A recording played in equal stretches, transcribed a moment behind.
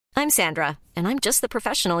I'm Sandra, and I'm just the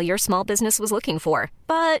professional your small business was looking for.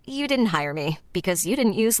 But you didn't hire me because you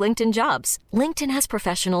didn't use LinkedIn Jobs. LinkedIn has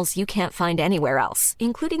professionals you can't find anywhere else,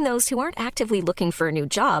 including those who aren't actively looking for a new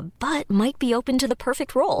job, but might be open to the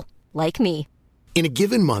perfect role, like me. In a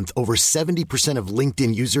given month, over 70% of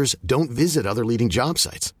LinkedIn users don't visit other leading job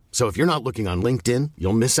sites. So if you're not looking on LinkedIn,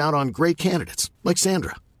 you'll miss out on great candidates like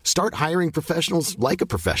Sandra. Start hiring professionals like a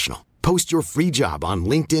professional. Post your free job on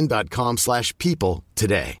linkedin.com/people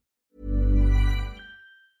today.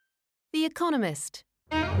 The Economist.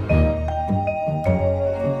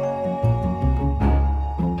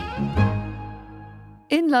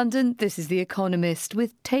 In London, this is The Economist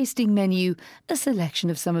with Tasting Menu, a selection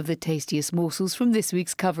of some of the tastiest morsels from this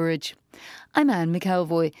week's coverage. I'm Anne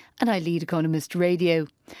McElvoy and I lead Economist Radio.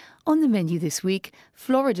 On the menu this week,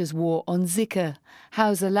 Florida's war on Zika,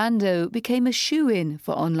 how Zalando became a shoe-in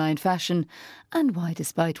for online fashion, and why,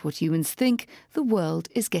 despite what humans think, the world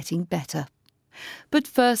is getting better. But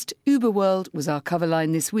first, Uber World was our cover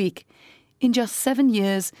line this week. In just 7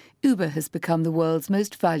 years, Uber has become the world's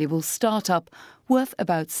most valuable startup, worth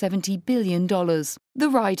about $70 billion. The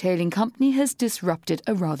ride-hailing company has disrupted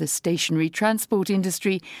a rather stationary transport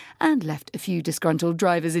industry and left a few disgruntled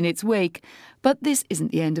drivers in its wake. But this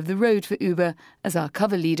isn't the end of the road for Uber, as our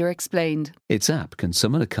cover leader explained. Its app can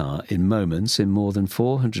summon a car in moments in more than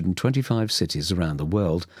 425 cities around the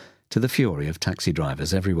world, to the fury of taxi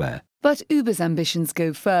drivers everywhere. But Uber's ambitions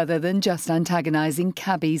go further than just antagonising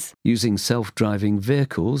cabbies. Using self-driving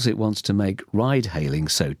vehicles, it wants to make ride-hailing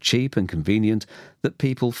so cheap and convenient that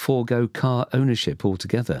people forego car ownership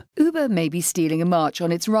altogether. Uber may be stealing a march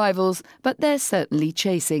on its rivals, but they're certainly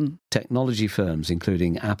chasing. Technology firms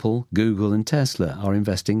including Apple, Google and Tesla are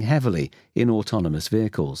investing heavily in autonomous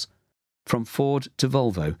vehicles. From Ford to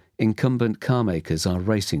Volvo, incumbent car makers are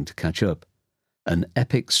racing to catch up. An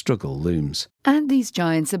epic struggle looms. And these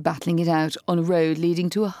giants are battling it out on a road leading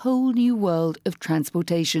to a whole new world of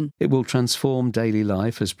transportation. It will transform daily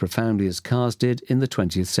life as profoundly as cars did in the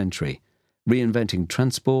 20th century, reinventing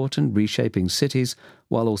transport and reshaping cities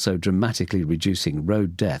while also dramatically reducing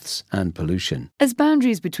road deaths and pollution. As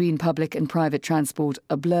boundaries between public and private transport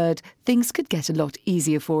are blurred, things could get a lot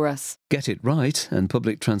easier for us. Get it right, and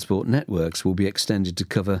public transport networks will be extended to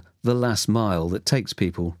cover the last mile that takes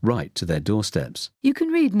people right to their doorsteps. You can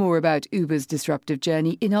read more about Uber's disruptive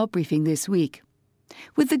journey in our briefing this week.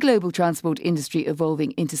 With the global transport industry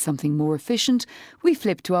evolving into something more efficient, we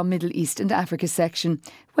flip to our Middle East and Africa section,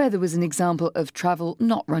 where there was an example of travel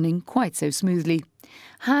not running quite so smoothly.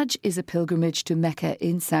 Hajj is a pilgrimage to Mecca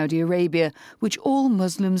in Saudi Arabia, which all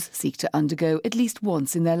Muslims seek to undergo at least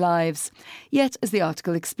once in their lives. Yet, as the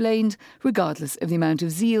article explained, regardless of the amount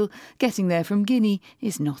of zeal, getting there from Guinea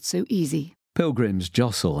is not so easy. Pilgrims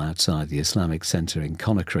jostle outside the Islamic centre in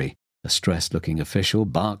Conakry. A stressed-looking official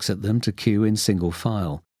barks at them to queue in single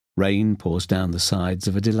file. Rain pours down the sides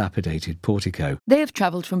of a dilapidated portico. They have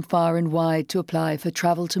travelled from far and wide to apply for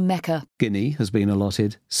travel to Mecca. Guinea has been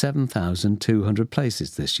allotted 7,200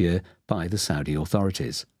 places this year by the Saudi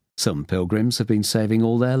authorities. Some pilgrims have been saving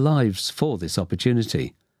all their lives for this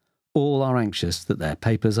opportunity. All are anxious that their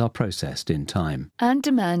papers are processed in time. And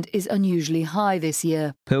demand is unusually high this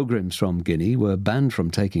year. Pilgrims from Guinea were banned from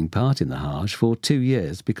taking part in the Hajj for 2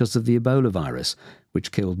 years because of the Ebola virus,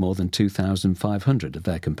 which killed more than 2,500 of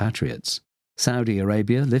their compatriots. Saudi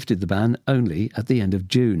Arabia lifted the ban only at the end of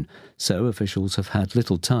June, so officials have had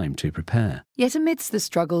little time to prepare. Yet amidst the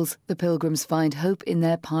struggles, the pilgrims find hope in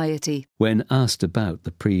their piety. When asked about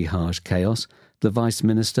the pre-Hajj chaos, the Vice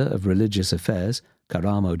Minister of Religious Affairs,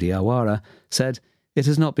 Karamo Diawara, said, "It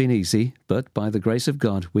has not been easy, but by the grace of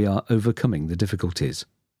God we are overcoming the difficulties."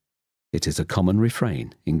 It is a common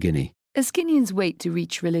refrain in Guinea. As Guineans wait to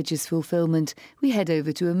reach religious fulfilment, we head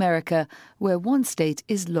over to America, where one state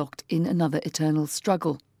is locked in another eternal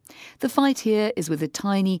struggle. The fight here is with a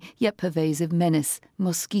tiny yet pervasive menace,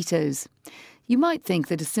 mosquitoes. You might think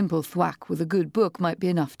that a simple thwack with a good book might be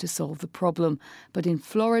enough to solve the problem, but in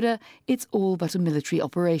Florida, it's all but a military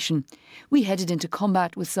operation. We headed into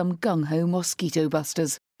combat with some gung-ho mosquito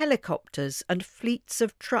busters. Helicopters and fleets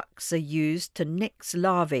of trucks are used to nix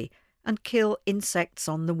larvae and kill insects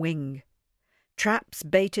on the wing. Traps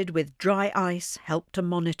baited with dry ice help to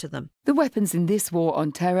monitor them. The weapons in this war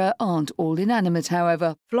on terror aren't all inanimate,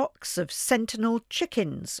 however. Flocks of sentinel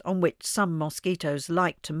chickens, on which some mosquitoes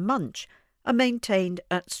like to munch, are maintained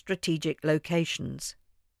at strategic locations.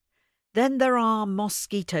 Then there are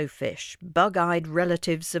mosquito fish, bug-eyed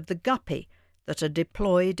relatives of the guppy, that are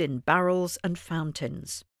deployed in barrels and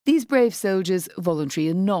fountains. These brave soldiers, voluntary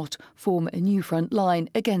and not, form a new front line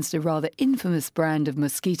against a rather infamous brand of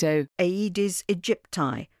mosquito. Aedes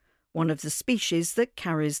aegypti, one of the species that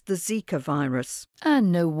carries the Zika virus.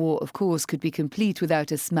 And no war, of course, could be complete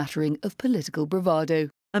without a smattering of political bravado.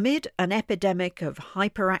 Amid an epidemic of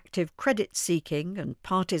hyperactive credit-seeking and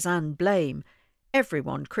partisan blame,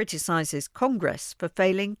 everyone criticises Congress for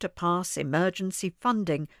failing to pass emergency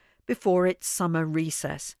funding before its summer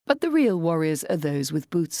recess. But the real warriors are those with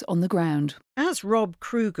boots on the ground. As Rob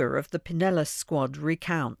Kruger of the Pinellas Squad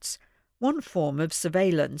recounts, one form of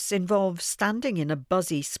surveillance involves standing in a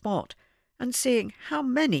buzzy spot and seeing how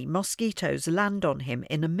many mosquitoes land on him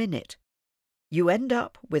in a minute. You end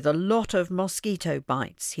up with a lot of mosquito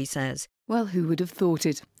bites, he says. Well, who would have thought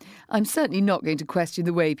it? I'm certainly not going to question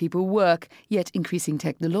the way people work, yet increasing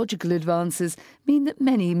technological advances mean that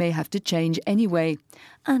many may have to change anyway.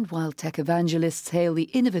 And while tech evangelists hail the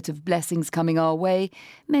innovative blessings coming our way,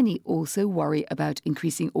 many also worry about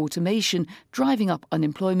increasing automation, driving up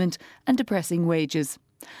unemployment and depressing wages.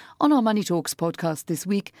 On our Money Talks podcast this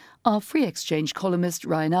week, our Free Exchange columnist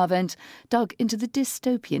Ryan Avent dug into the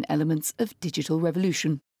dystopian elements of digital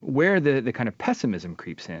revolution. Where the kind of pessimism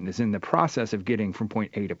creeps in is in the process of getting from point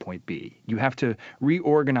A to point B. You have to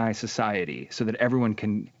reorganize society so that everyone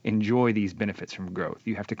can enjoy these benefits from growth.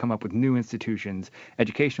 You have to come up with new institutions,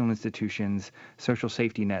 educational institutions, social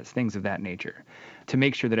safety nets, things of that nature, to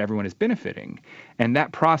make sure that everyone is benefiting. And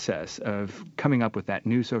that process of coming up with that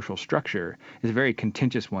new social structure is a very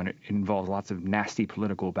contentious one. It involves lots of nasty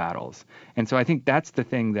political battles. And so I think that's the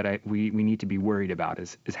thing that we need to be worried about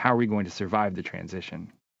is how are we going to survive the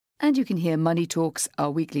transition? And you can hear Money Talks,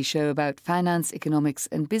 our weekly show about finance, economics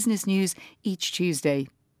and business news, each Tuesday.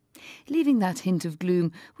 Leaving that hint of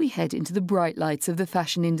gloom, we head into the bright lights of the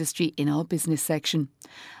fashion industry in our business section.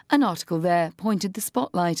 An article there pointed the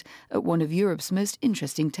spotlight at one of Europe's most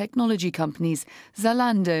interesting technology companies,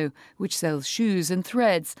 Zalando, which sells shoes and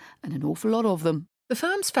threads, and an awful lot of them. The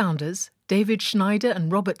firm's founders, David Schneider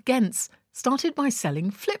and Robert Gentz, started by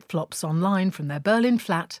selling flip-flops online from their Berlin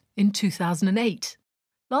flat in 2008.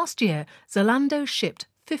 Last year, Zalando shipped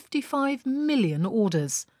 55 million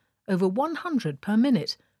orders, over 100 per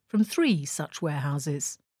minute, from 3 such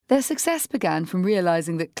warehouses. Their success began from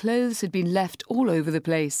realising that clothes had been left all over the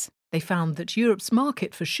place. They found that Europe's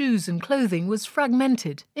market for shoes and clothing was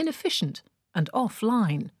fragmented, inefficient, and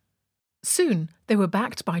offline. Soon, they were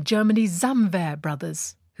backed by Germany's Zamwehr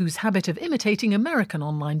brothers, whose habit of imitating American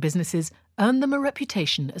online businesses earned them a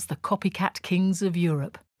reputation as the copycat kings of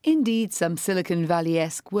Europe. Indeed, some Silicon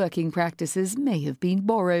Valley-esque working practices may have been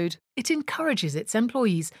borrowed. It encourages its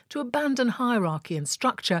employees to abandon hierarchy and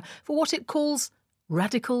structure for what it calls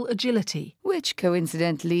radical agility. Which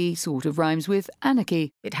coincidentally sort of rhymes with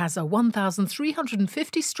anarchy. It has a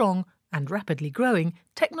 1,350-strong and rapidly growing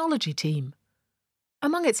technology team.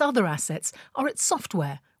 Among its other assets are its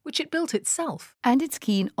software, which it built itself. And it's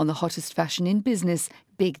keen on the hottest fashion in business,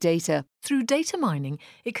 big data. Through data mining,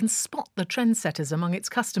 it can spot the trendsetters among its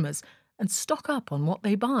customers and stock up on what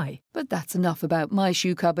they buy. But that's enough about my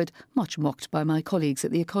shoe cupboard, much mocked by my colleagues at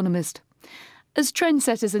The Economist. As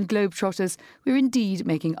trendsetters and globetrotters, we're indeed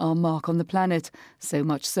making our mark on the planet, so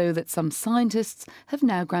much so that some scientists have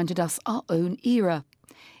now granted us our own era.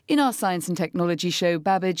 In our science and technology show,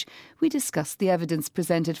 Babbage, we discussed the evidence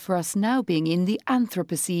presented for us now being in the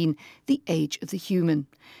Anthropocene, the age of the human.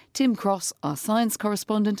 Tim Cross, our science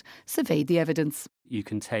correspondent, surveyed the evidence. You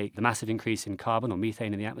can take the massive increase in carbon or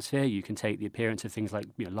methane in the atmosphere. You can take the appearance of things like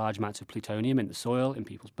large amounts of plutonium in the soil, in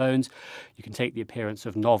people's bones. You can take the appearance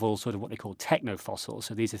of novel, sort of what they call technofossils.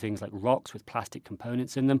 So these are things like rocks with plastic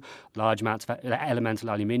components in them, large amounts of elemental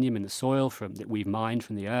aluminium in the soil that we've mined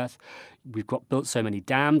from the earth. We've built so many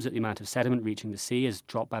dams that the amount of sediment reaching the sea has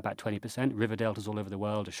dropped by about 20%. River deltas all over the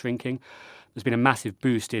world are shrinking. There's been a massive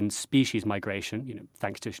boost in species migration,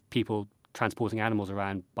 thanks to people transporting animals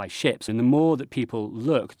around by ships. And the more that people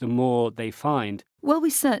look, the more they find. Well, we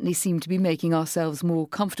certainly seem to be making ourselves more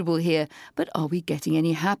comfortable here, but are we getting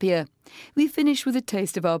any happier? We finish with a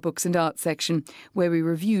taste of our books and art section, where we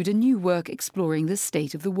reviewed a new work exploring the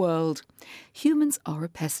state of the world. Humans are a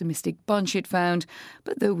pessimistic bunch, it found,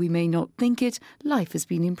 but though we may not think it, life has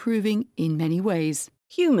been improving in many ways.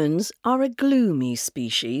 Humans are a gloomy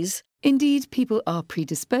species. Indeed, people are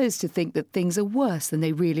predisposed to think that things are worse than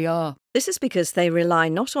they really are. This is because they rely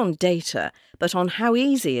not on data, but on how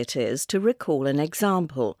easy it is to recall an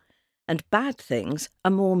example. And bad things are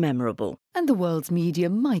more memorable. And the world's media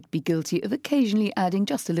might be guilty of occasionally adding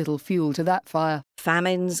just a little fuel to that fire.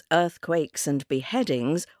 Famines, earthquakes and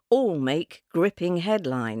beheadings all make gripping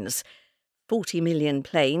headlines. 40 million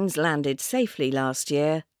planes landed safely last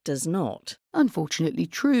year, does not. Unfortunately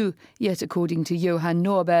true, yet according to Johan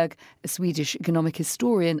Norberg, a Swedish economic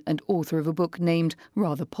historian and author of a book named,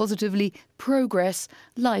 rather positively, Progress,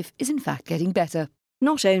 life is in fact getting better.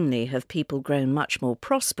 Not only have people grown much more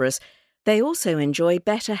prosperous, they also enjoy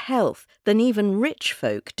better health than even rich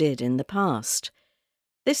folk did in the past.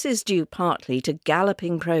 This is due partly to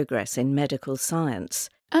galloping progress in medical science.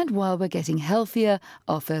 And while we're getting healthier,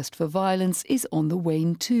 our thirst for violence is on the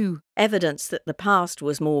wane too. Evidence that the past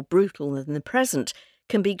was more brutal than the present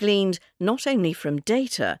can be gleaned not only from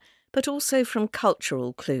data, but also from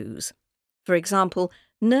cultural clues. For example,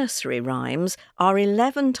 nursery rhymes are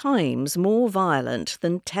 11 times more violent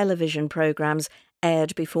than television programmes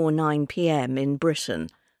aired before 9 p.m. in Britain,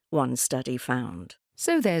 one study found.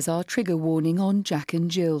 So there's our trigger warning on Jack and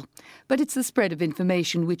Jill. But it's the spread of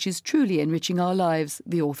information which is truly enriching our lives,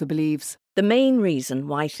 the author believes. The main reason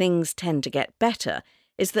why things tend to get better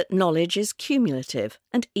is that knowledge is cumulative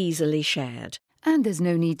and easily shared. And there's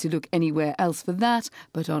no need to look anywhere else for that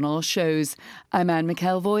but on our shows. I'm Anne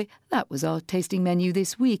McElvoy. That was our tasting menu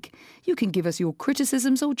this week. You can give us your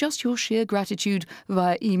criticisms or just your sheer gratitude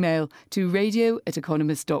via email to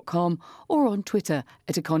radio@economist.com or on Twitter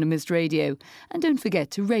 @EconomistRadio. And don't forget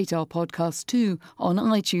to rate our podcast too on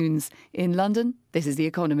iTunes. In London, this is The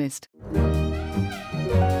Economist.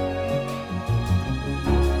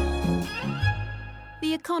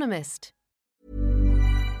 The Economist.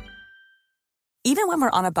 Even when we're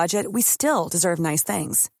on a budget, we still deserve nice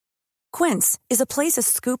things. Quince is a place to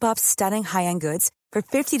scoop up stunning high-end goods for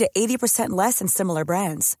 50 to 80% less than similar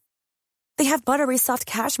brands. They have buttery soft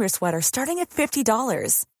cashmere sweaters starting at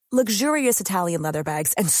 $50, luxurious Italian leather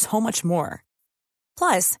bags, and so much more.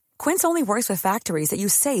 Plus, Quince only works with factories that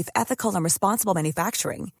use safe, ethical, and responsible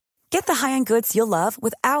manufacturing. Get the high-end goods you'll love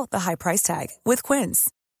without the high price tag with Quince.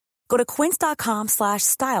 Go to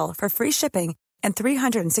quince.com/style for free shipping and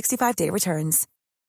 365-day returns.